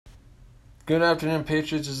Good afternoon,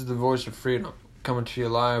 Patriots. This is the voice of freedom coming to you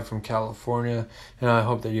live from California, and I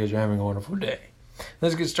hope that you guys are having a wonderful day.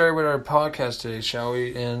 Let's get started with our podcast today, shall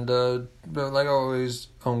we? And but like always,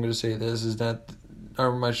 I'm going to say this is that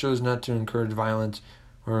my show is not to encourage violence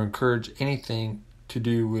or encourage anything to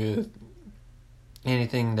do with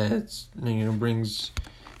anything that's brings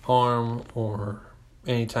harm or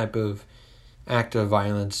any type of act of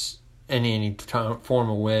violence in any form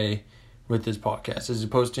or way with this podcast. It's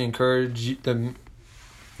supposed to encourage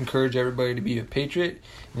everybody to be a patriot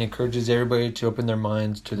and encourages everybody to open their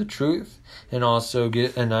minds to the truth and also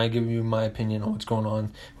I give you my opinion on what's going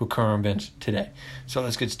on with current events today. So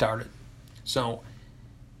let's get started. So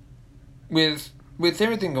with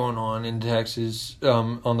everything going on in Texas,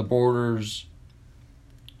 on the borders,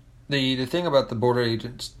 the thing about the border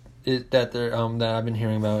agents that I've been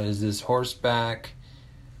hearing about is this horseback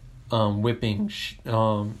whipping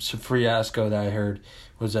fiasco that I heard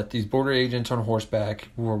was that these border agents on horseback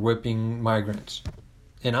were whipping migrants.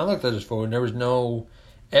 And I looked at this photo and there was no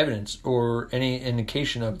evidence or any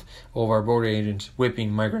indication of our border agents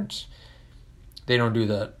whipping migrants. They don't do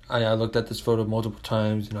that. I looked at this photo multiple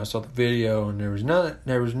times and I saw the video and there was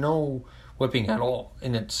no whipping at all.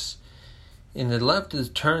 And the left is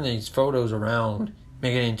turning these photos around,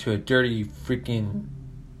 making it into a dirty freaking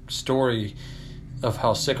story of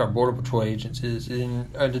how sick our Border Patrol agents is.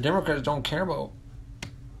 And the Democrats don't care about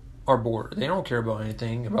our border. They don't care about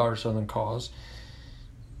anything about our southern cause.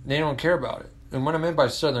 They don't care about it. And what I meant by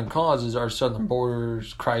southern cause is our southern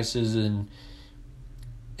borders crisis and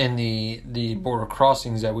the border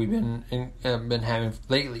crossings that we've been having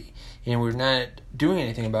lately. And we're not doing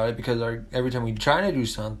anything about it because every time we try to do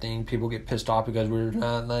something, people get pissed off because we're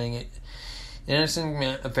not letting it.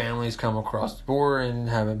 Innocent families come across the border and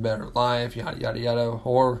have a better life, yada, yada, yada,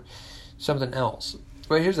 or something else.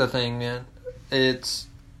 But here's the thing, man. It's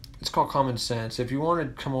called common sense. If you want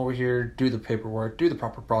to come over here, do the paperwork, do the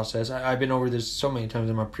proper process. I've been over this so many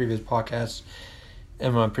times in my previous podcasts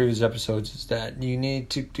and my previous episodes, is that you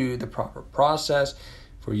need to do the proper process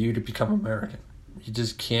for you to become American. You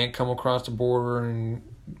just can't come across the border and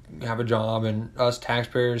have a job, and us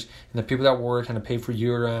taxpayers and the people that work kind of pay for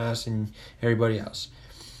your ass and everybody else.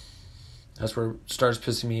 That's where it starts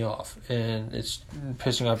pissing me off, and it's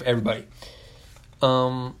pissing off everybody.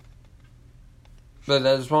 But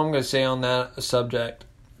that's what I'm going to say on that subject,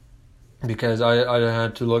 because I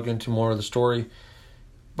had to look into more of the story.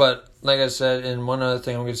 But like I said, and one other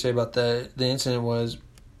thing I'm going to say about the incident was,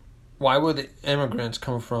 why would the immigrants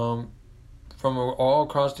come from all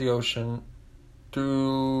across the ocean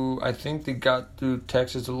I think they got through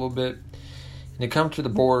Texas a little bit, and they come to the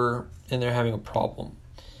border and they're having a problem.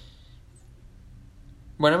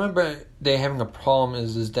 What I mean by they having a problem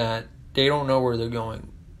is that they don't know where they're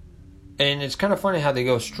going. And it's kind of funny how they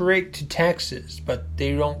go straight to Texas, but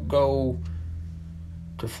they don't go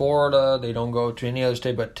to Florida, they don't go to any other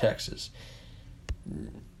state but Texas.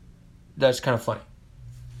 That's kind of funny.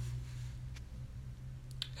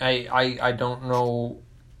 I don't know.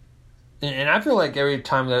 And I feel like every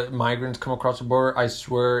time that migrants come across the border, I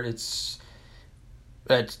swear it's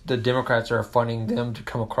that the Democrats are funding them to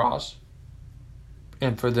come across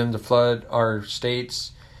and for them to flood our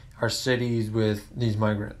states, our cities with these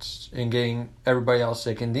migrants and getting everybody else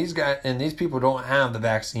sick. And these people don't have the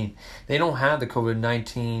vaccine. They don't have the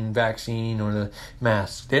COVID-19 vaccine or the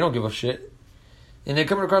mask. They don't give a shit. And they're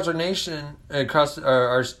coming across our nation, across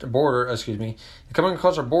our border, they're coming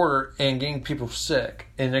across our border and getting people sick.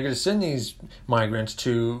 And they're going to send these migrants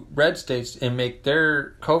to red states and make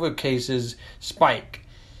their COVID cases spike.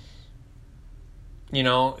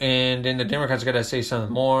 And then the Democrats got to say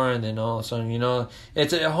something more, and then all of a sudden,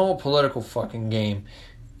 it's a whole political fucking game.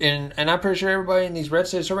 And I'm pretty sure everybody in these red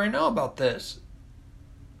states already know about this.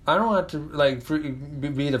 I don't have to,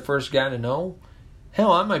 be the first guy to know.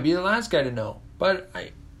 Hell, I might be the last guy to know. But,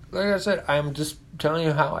 like I said, I'm just telling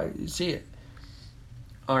you how I see it.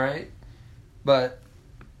 Alright? But,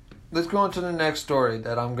 let's go on to the next story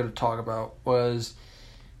that I'm going to talk about. Was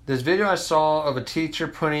this video I saw of a teacher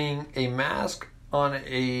putting a mask on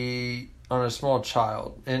a small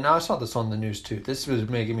child. And I saw this on the news too. This was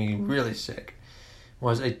making me really sick.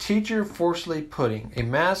 Was a teacher forcibly putting a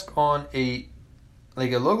mask on it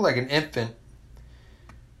looked like an infant.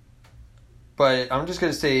 But I'm just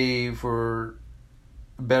going to say for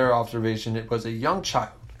better observation, it was a young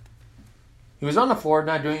child. He was on the floor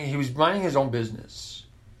he was minding his own business.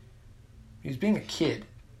 He was being a kid.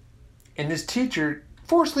 And this teacher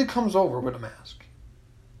forcibly comes over with a mask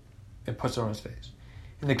and puts it on his face.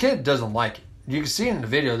 And the kid doesn't like it. You can see in the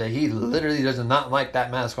video that he literally does not like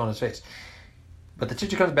that mask on his face. But the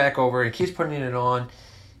teacher comes back over and keeps putting it on.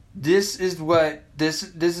 This is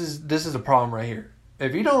a problem right here.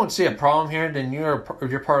 If you don't see a problem here, then you're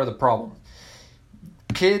part of the problem.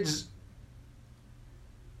 Kids,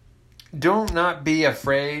 do not be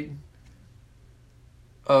afraid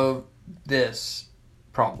of this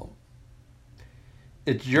problem.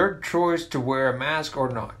 It's your choice to wear a mask or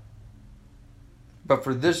not. But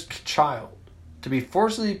for this child to be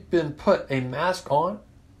forcibly been put a mask on,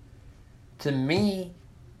 to me,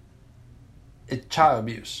 it's child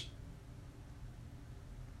abuse.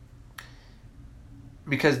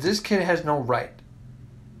 Because this kid has no right,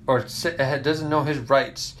 or doesn't know his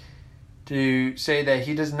rights, to say that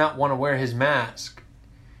he does not want to wear his mask.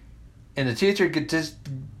 And the teacher just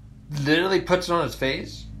literally puts it on his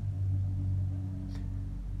face.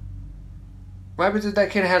 What happens if that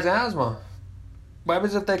kid has asthma? What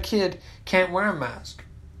happens if that kid can't wear a mask?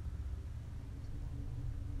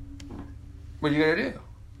 What are you gonna do?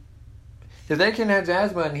 If that kid has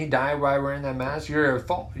asthma and he died while wearing that mask, you're at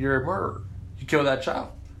fault. You're a murderer. You kill that child.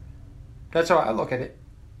 That's how I look at it.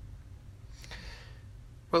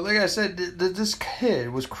 But like I said, this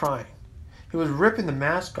kid was crying. He was ripping the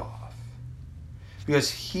mask off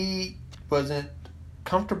because he wasn't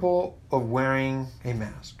comfortable of wearing a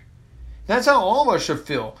mask. That's how all of us should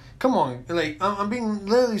feel. Come on, like I'm being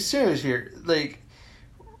literally serious here. Like,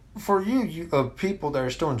 for you people that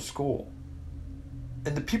are still in school,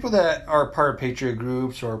 and the people that are part of patriot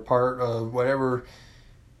groups or part of whatever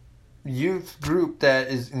youth group that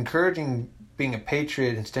is encouraging being a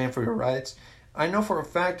patriot and stand for your rights, I know for a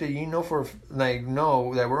fact that you know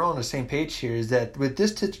know that we're all on the same page here. Is that what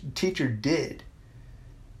this teacher did,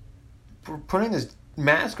 for putting this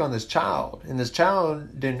mask on this child, and this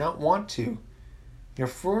child did not want to. You're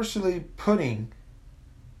forcibly putting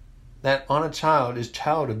that on a child is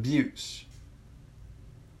child abuse.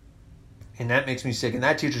 And that makes me sick. And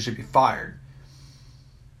that teacher should be fired.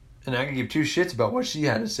 And I can give two shits about what she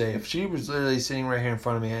had to say. If she was literally sitting right here in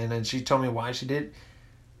front of me and then she told me why she did,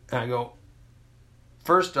 and I go,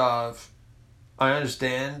 first off, I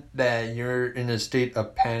understand that you're in a state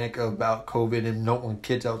of panic about COVID and no one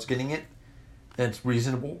kids else getting it. That's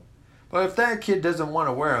reasonable. But if that kid doesn't want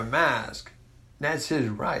to wear a mask, that's his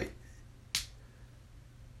right.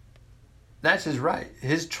 That's his right.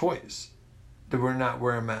 His choice to not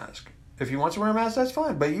wear a mask. If he wants to wear a mask, that's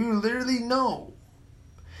fine. But you literally know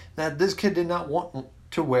that this kid did not want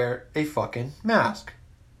to wear a fucking mask.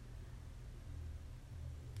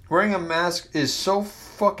 Wearing a mask is so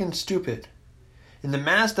fucking stupid. And the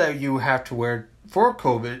mask that you have to wear for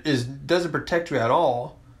COVID doesn't protect you at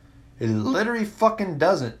all. It literally fucking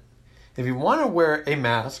doesn't. If you want to wear a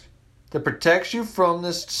mask that protects you from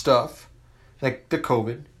this stuff, like the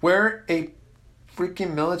COVID, wear a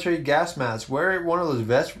freaking military gas mask. Wear one of those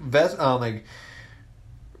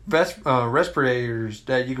respirators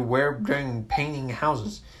that you can wear during painting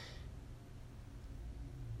houses.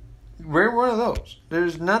 Wear one of those.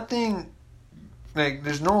 There's nothing,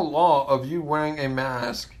 there's no law of you wearing a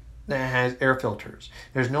mask that has air filters.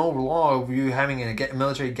 There's no law of you having a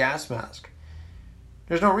military gas mask.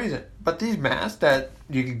 There's no reason. But these masks that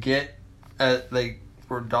you could get at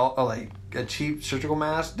for a cheap surgical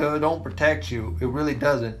mask don't protect you. It really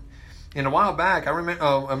doesn't. And a while back, I remember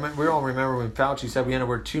we all remember when Fauci said we had to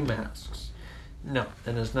wear 2 masks. No,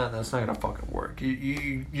 and that's not gonna fucking work.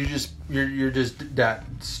 You're just that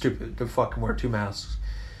stupid to fucking wear 2 masks.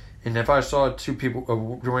 And if I saw 2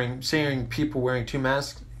 people seeing people wearing 2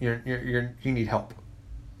 masks, you need help.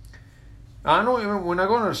 I don't even, when I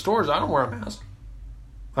go into the stores, I don't wear a mask.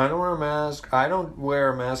 I don't wear a mask. I don't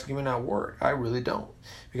wear a mask even at work. I really don't.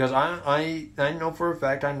 Because I know for a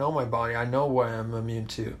fact, I know my body. I know what I'm immune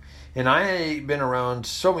to. And I've been around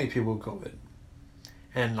so many people with COVID.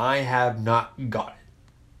 And I have not got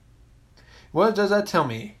it. What does that tell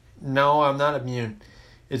me? No, I'm not immune.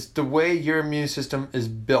 It's the way your immune system is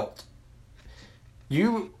built.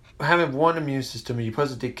 You have one immune system and you're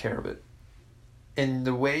supposed to take care of it. And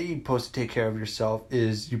the way you're supposed to take care of yourself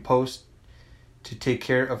is you're supposed to take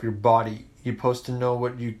care of your body. You're supposed to know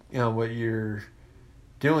what you're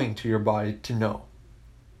doing to your body to know.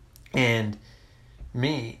 And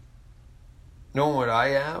me, knowing what I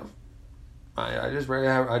have, I just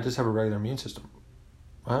have a regular immune system.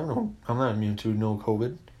 I'm not immune to no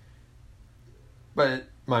COVID, but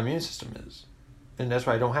my immune system is, and that's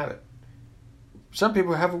why I don't have it. Some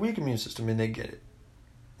people have a weak immune system and they get it,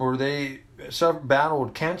 or they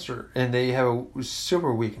battled cancer and they have a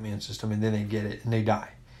super weak immune system and then they get it and they die.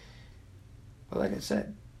 But like I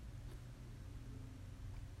said,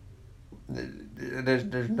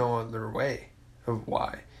 there's no other way of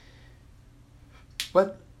why.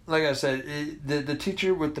 But like I said, the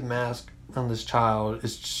teacher with the mask on this child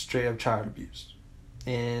is straight up child abuse.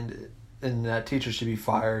 And that teacher should be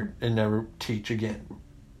fired and never teach again.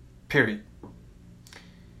 Period.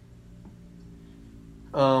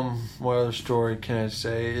 What other story can I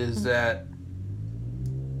say is that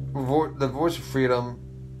the Voice of Freedom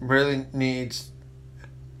really needs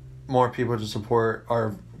more people to support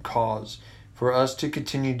our cause. For us to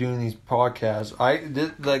continue doing these podcasts,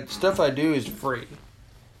 stuff I do is free.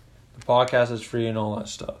 The podcast is free and all that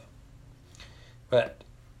stuff. But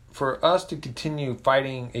for us to continue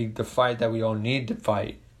fighting the fight that we all need to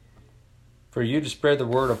fight, for you to spread the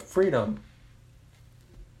word of freedom,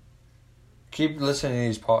 keep listening to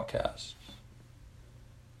these podcasts.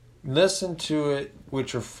 Listen to it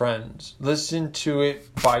with your friends. Listen to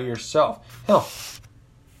it by yourself. Hell,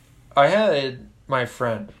 I had my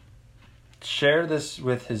friend share this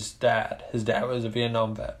with his dad. His dad was a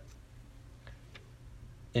Vietnam vet.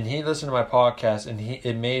 And he listened to my podcast, and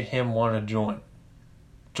it made him want to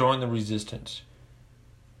join the resistance.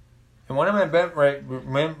 And what I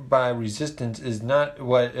meant by resistance is not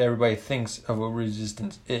what everybody thinks of what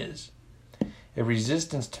resistance is. A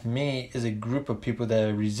resistance to me is a group of people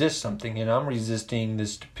that resist something, and I'm resisting the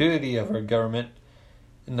stupidity of our government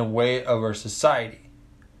in the way of our society.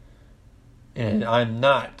 And I'm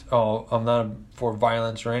not for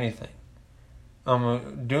violence or anything.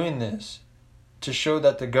 I'm doing this to show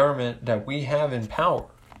that the government that we have in power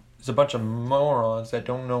is a bunch of morons that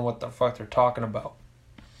don't know what the fuck they're talking about.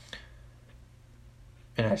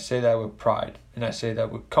 And I say that with pride. And I say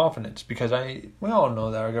that with confidence. Because we all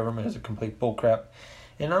know that our government is a complete bullcrap.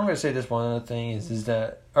 And I'm going to say this one other thing is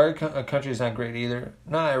that our country is not great either.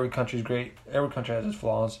 Not every country is great. Every country has its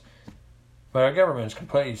flaws. But our government is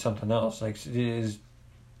completely something else. Like, it is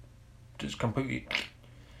just completely...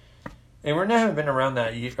 And we haven't been around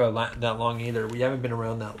that long either. We haven't been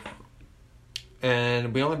around that long.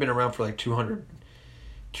 And we only been around for like 200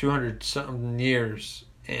 something years.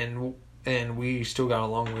 And we still got a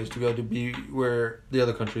long ways to go to be where the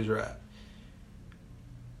other countries are at.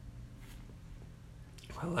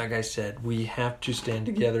 Well, like I said, we have to stand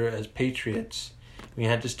together as patriots. We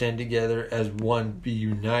have to stand together as one, be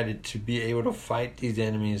united to be able to fight these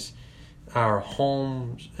enemies, our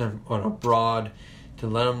homes and abroad, to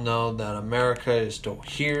let them know that America is still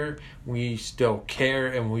here, we still care,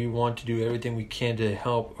 and we want to do everything we can to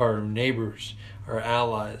help our neighbors, our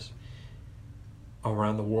allies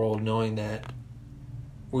around the world, knowing that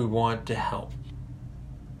we want to help.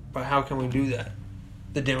 But how can we do that?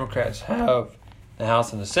 The Democrats have the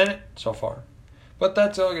House and the Senate so far. But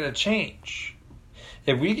that's all going to change.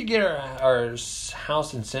 If we could get our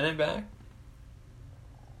House and Senate back,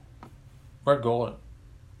 we're golden.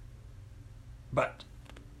 But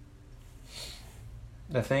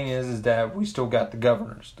the thing is that we still got the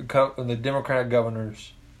governors, the Democratic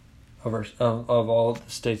governors of all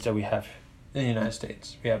the states that we have in the United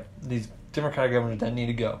States. We have these Democratic governors that need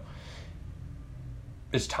to go.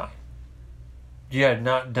 It's time. You have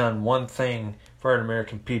not done one thing for the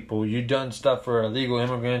American people. You've done stuff for illegal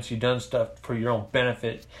immigrants. You've done stuff for your own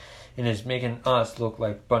benefit. And it's making us look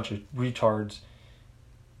like a bunch of retards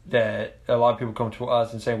that a lot of people come to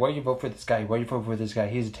us and say, why do you vote for this guy? Why do you vote for this guy?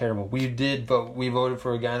 He's terrible. We did vote. We voted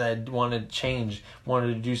for a guy that wanted to change, wanted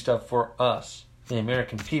to do stuff for us, the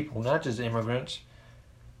American people, not just immigrants,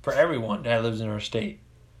 for everyone that lives in our state.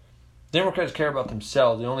 Democrats care about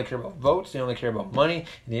themselves. They only care about votes. They only care about money.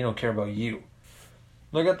 And they don't care about you.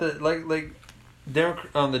 Look at the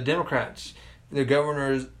the Democrats, the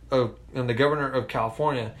governor of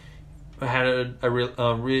California had a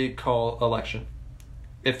recall election.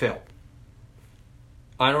 It failed.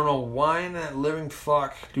 I don't know why in that living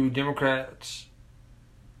fuck do Democrats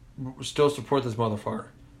still support this motherfucker.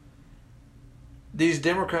 These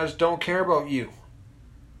Democrats don't care about you.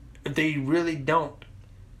 They really don't.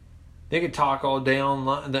 They could talk all day on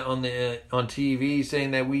TV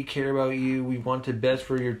saying that we care about you, we want the best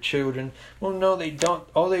for your children. Well, no, they don't.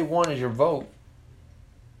 All they want is your vote.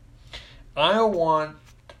 I want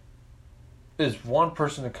is one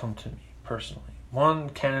person to come to me personally. One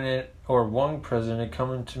candidate or one president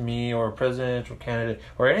coming to me, or a presidential candidate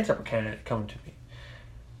or any type of candidate coming to me.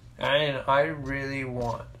 And I really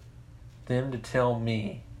want them to tell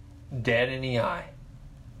me, dead in the eye.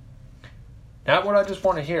 Not what I just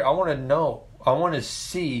want to hear. I want to know. I want to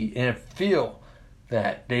see and feel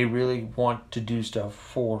that they really want to do stuff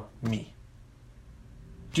for me.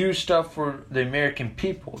 Do stuff for the American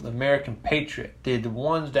people, the American patriot. They're the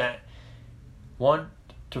ones that want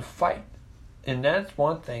to fight. And that's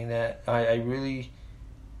one thing that I really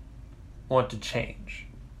want to change.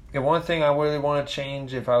 And one thing I really want to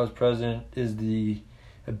change if I was president is the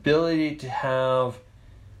ability to have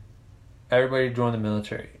everybody join the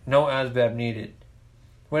military. No ASVAB needed.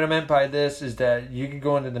 What I meant by this is that you could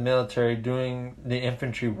go into the military doing the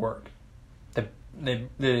infantry work,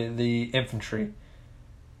 the infantry,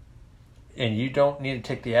 and you don't need to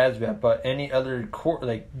take the ASVAB. But any other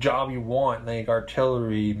job you want, like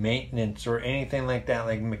artillery, maintenance, or anything like that,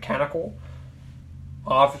 like mechanical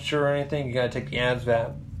officer or anything, you gotta take the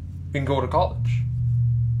ASVAB and go to college.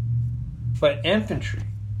 But infantry,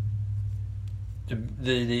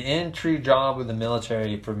 the entry job of the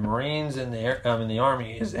military for Marines and in the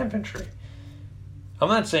Army is infantry. I'm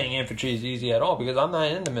not saying infantry is easy at all because I'm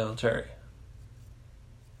not in the military.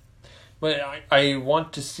 But I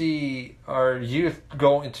want to see our youth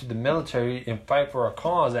go into the military and fight for a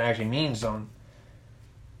cause that actually means something.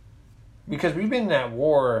 Because we've been at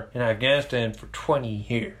war in Afghanistan for 20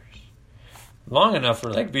 years. Long enough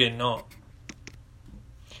for Vietnam.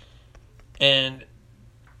 And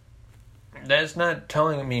that's not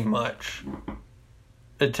telling me much.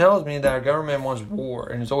 It tells me that our government wants war,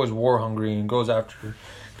 and it's always war hungry and goes after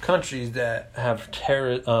countries that have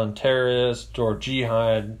terrorist or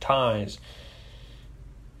jihad ties.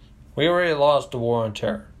 We already lost the war on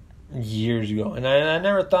terror years ago, and I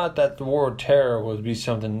never thought that the war on terror would be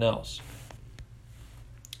something else.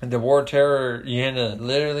 The war on terror, you had to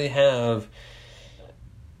literally have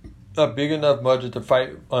a big enough budget to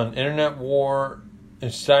fight an internet war,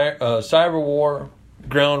 cyber war,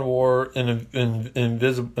 ground war, and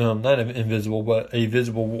not invisible, but a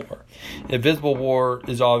visible war. A visible war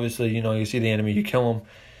is obviously, you see the enemy, you kill them.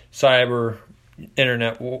 Cyber,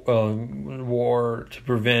 internet war to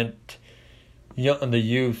prevent the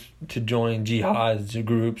youth to join jihad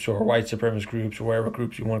groups or white supremacist groups or whatever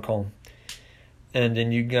groups you want to call them. And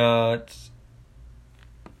then you got,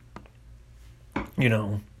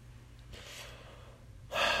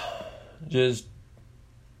 just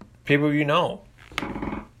people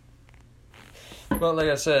Well, like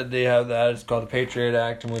I said, they have that. It's called the Patriot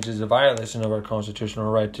Act, which is a violation of our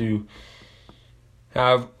constitutional right to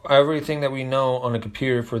have everything that we know on a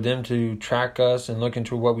computer for them to track us and look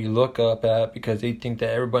into what we look up at, because they think that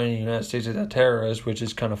everybody in the United States is a terrorist, which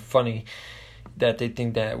is kind of funny that they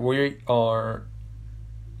think that we are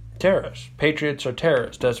terrorists. Patriots are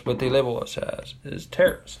terrorists. That's what they label us as, is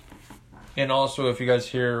terrorists. And also, if you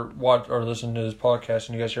guys watch or listen to this podcast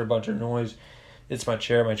and you guys hear a bunch of noise, it's my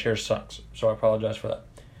chair. My chair sucks, so I apologize for that.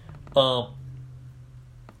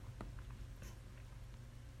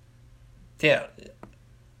 Yeah,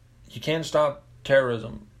 you can't stop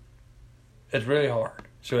terrorism. It's really hard.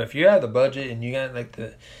 So if you have the budget and you got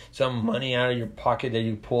some money out of your pocket that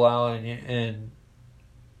you pull out and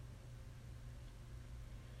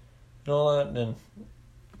all that, then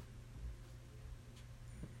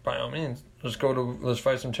by all means, let's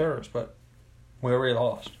fight some terrorists. But we already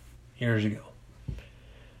lost years ago.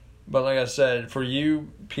 But like I said, for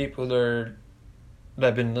you people that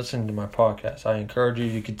have been listening to my podcast, I encourage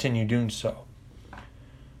you to continue doing so.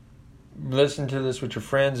 Listen to this with your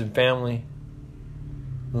friends and family.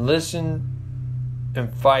 Listen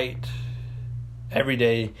and fight every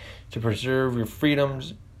day to preserve your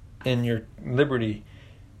freedoms and your liberty.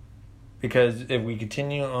 Because if we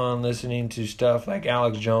continue on listening to stuff like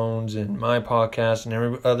Alex Jones and my podcast and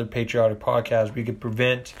every other patriotic podcast, we could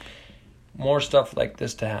prevent more stuff like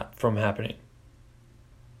this from happening.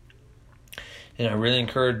 And I really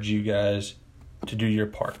encourage you guys to do your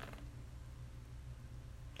part.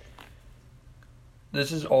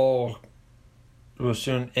 This is all will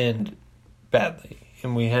soon end badly,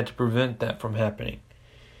 and we had to prevent that from happening.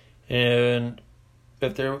 And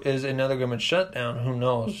if there is another government shutdown, who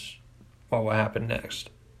knows what will happen next?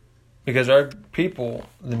 Because our people,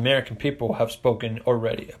 the American people, have spoken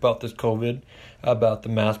already about this COVID, about the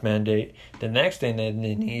mask mandate. The next thing that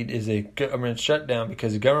they need is a government shutdown,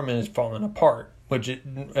 because the government is falling apart.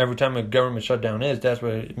 Every time a government shutdown that's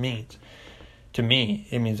what it means. To me,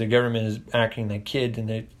 it means the government is acting like kids and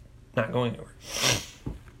they're not going anywhere.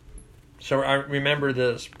 So I remember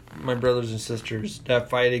this, my brothers and sisters, that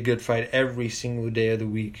fight a good fight every single day of the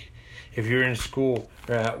week. If you're in school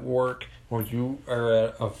or at work or you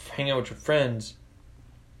are hanging out with your friends,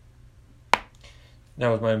 that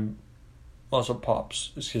was my also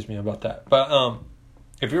pops. Excuse me about that. But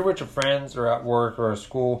if you're with your friends or at work or at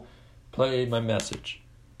school, play my message.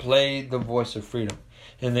 Play the voice of freedom.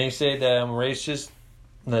 And they say that I'm racist,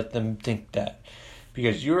 let them think that.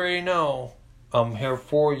 Because you already know I'm here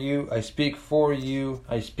for you. I speak for you.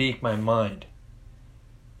 I speak my mind.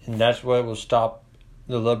 And that's what will stop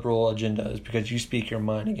the liberal agenda, is because you speak your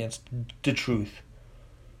mind against the truth.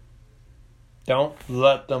 Don't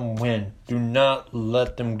let them win. Do not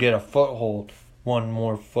let them get a foothold one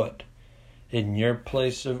more foot. in your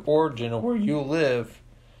place of origin or where you live,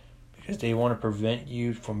 because they want to prevent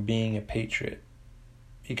you from being a patriot.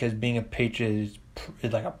 Because being a patriot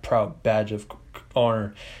is like a proud badge of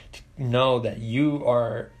honor to know that you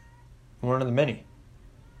are one of the many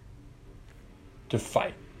to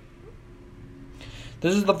fight.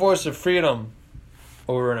 This is the voice of freedom.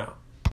 Over and out.